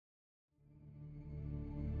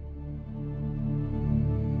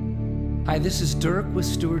Hi, this is Dirk with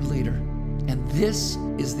Steward Leader, and this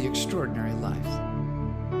is The Extraordinary Life.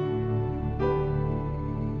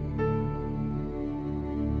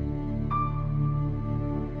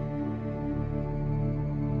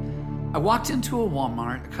 I walked into a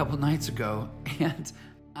Walmart a couple nights ago, and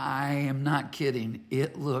I am not kidding,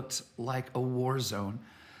 it looked like a war zone.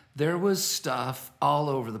 There was stuff all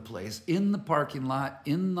over the place, in the parking lot,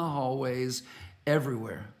 in the hallways,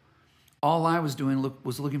 everywhere. All I was doing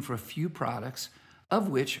was looking for a few products, of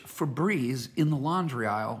which Febreze in the laundry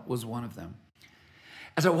aisle was one of them.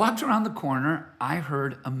 As I walked around the corner, I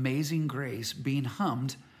heard Amazing Grace being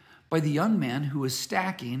hummed by the young man who was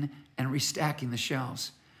stacking and restacking the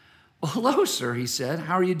shelves. Well, hello, sir, he said.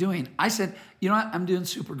 How are you doing? I said, you know what? I'm doing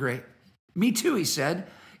super great. Me too, he said.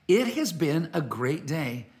 It has been a great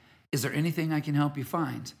day. Is there anything I can help you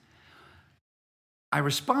find? I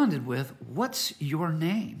responded with, what's your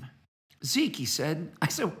name? Zeke, he said. I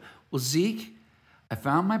said, well, Zeke, I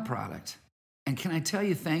found my product. And can I tell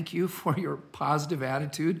you thank you for your positive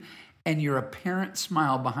attitude and your apparent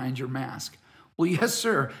smile behind your mask? Well, yes,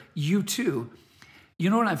 sir, you too.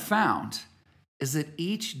 You know what I've found is that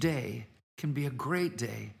each day can be a great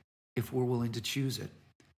day if we're willing to choose it.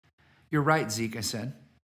 You're right, Zeke, I said.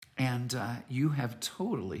 And you have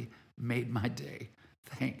totally made my day.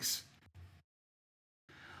 Thanks.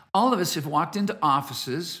 All of us have walked into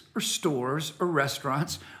offices or stores or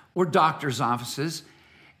restaurants or doctor's offices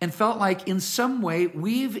and felt like in some way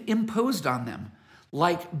we've imposed on them,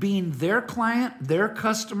 like being their client, their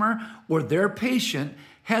customer, or their patient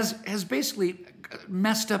has basically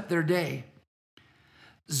messed up their day.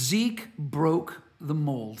 Zeke broke the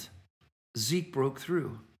mold. Zeke broke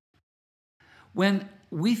through. When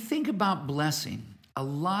we think about blessing, a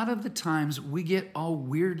lot of the times we get all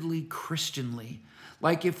weirdly Christianly.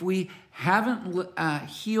 Like if we haven't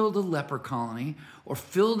healed a leper colony or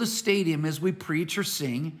filled a stadium as we preach or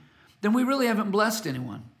sing, then we really haven't blessed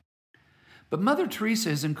anyone. But Mother Teresa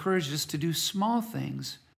has encouraged us to do small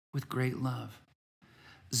things with great love.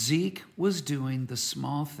 Zeke was doing the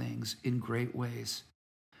small things in great ways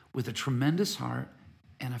with a tremendous heart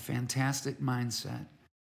and a fantastic mindset.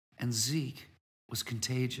 And Zeke was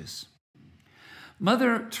contagious.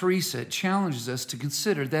 Mother Teresa challenges us to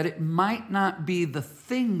consider that it might not be the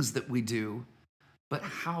things that we do, but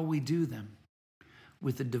how we do them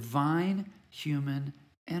with the divine human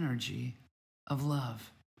energy of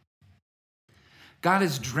love. God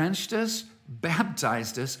has drenched us,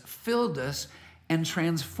 baptized us, filled us, and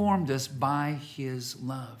transformed us by his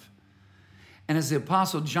love. And as the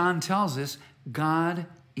Apostle John tells us, God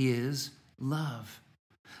is love.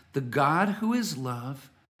 The God who is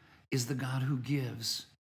love is the God who gives,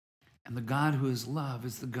 and the God who is love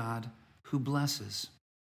is the God who blesses.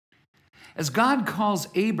 As God calls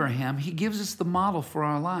Abraham, he gives us the model for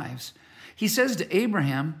our lives. He says to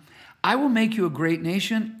Abraham, I will make you a great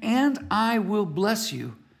nation, and I will bless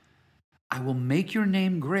you. I will make your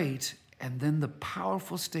name great, and then the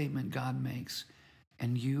powerful statement God makes,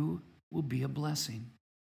 and you will be a blessing.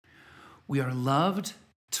 We are loved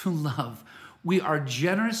to love. We are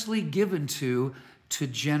generously given to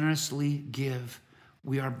generously give.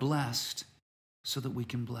 We are blessed so that we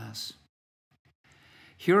can bless.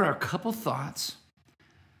 Here are a couple thoughts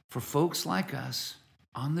for folks like us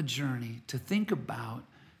on the journey to think about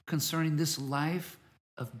concerning this life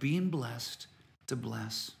of being blessed to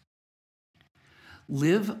bless.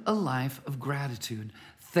 Live a life of gratitude.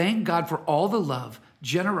 Thank God for all the love,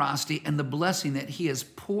 generosity, and the blessing that he has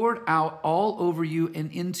poured out all over you and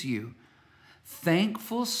into you.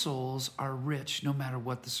 Thankful souls are rich no matter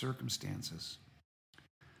what the circumstances.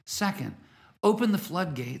 Second, open the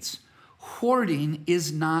floodgates. Hoarding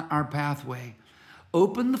is not our pathway.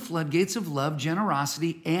 Open the floodgates of love,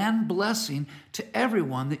 generosity, and blessing to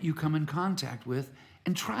everyone that you come in contact with,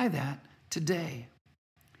 and try that today.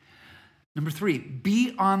 Number 3,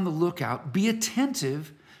 be on the lookout. Be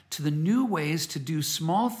attentive to the new ways to do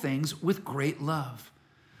small things with great love.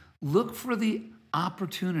 Look for the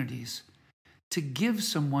opportunities to give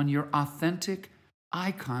someone your authentic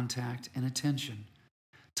eye contact and attention,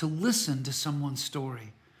 to listen to someone's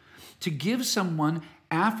story, to give someone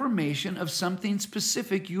affirmation of something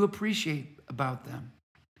specific you appreciate about them.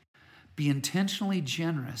 Be intentionally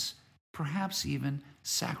generous, perhaps even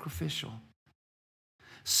sacrificial.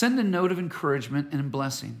 Send a note of encouragement and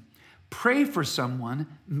blessing. Pray for someone,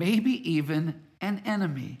 maybe even an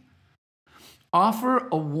enemy. Offer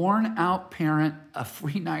a worn-out parent a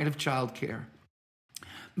free night of childcare.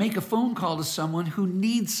 Make a phone call to someone who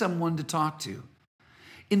needs someone to talk to.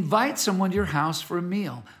 Invite someone to your house for a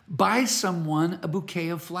meal. Buy someone a bouquet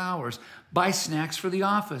of flowers. Buy snacks for the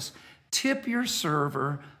office. Tip your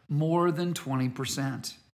server more than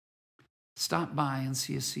 20%. Stop by and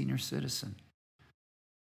see a senior citizen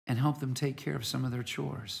and help them take care of some of their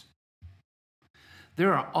chores.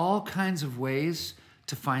 There are all kinds of ways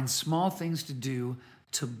to find small things to do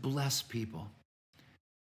to bless people.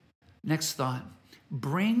 Next thought,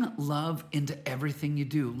 bring love into everything you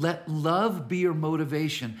do. Let love be your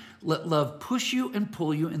motivation. Let love push you and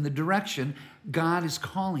pull you in the direction God is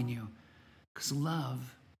calling you, because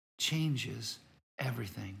love changes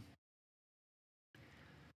everything.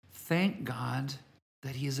 Thank God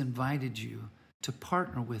that He has invited you to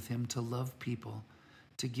partner with Him to love people,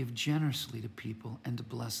 to give generously to people, and to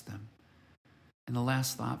bless them. And the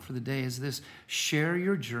last thought for the day is this: share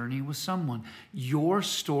your journey with someone. Your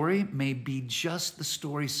story may be just the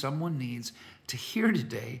story someone needs to hear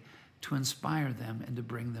today to inspire them and to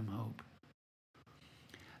bring them hope.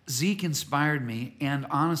 Zeke inspired me and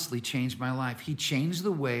honestly changed my life. He changed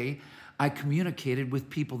the way I communicated with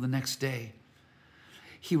people the next day.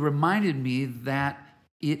 He reminded me that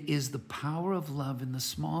it is the power of love in the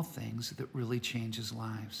small things that really changes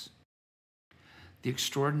lives. The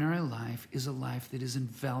extraordinary life is a life that is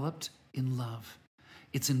enveloped in love.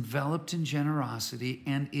 It's enveloped in generosity,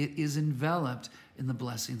 and it is enveloped in the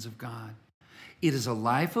blessings of God. It is a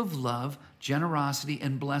life of love, generosity,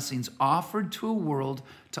 and blessings offered to a world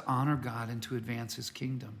to honor God and to advance His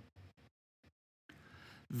kingdom.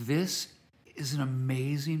 This is an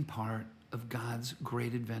amazing part of God's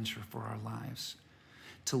great adventure for our lives.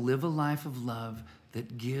 To live a life of love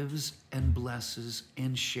that gives and blesses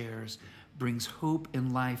and shares, brings hope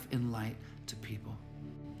and life and light to people.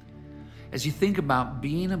 As you think about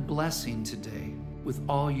being a blessing today with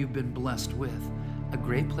all you've been blessed with, a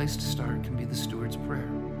great place to start can be the Steward's Prayer.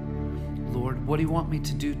 Lord, what do you want me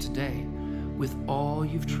to do today with all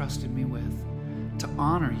you've trusted me with to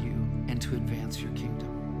honor you and to advance your kingdom?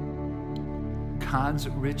 God's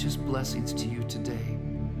richest blessings to you today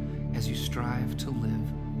as you strive to live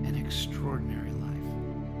an extraordinary life.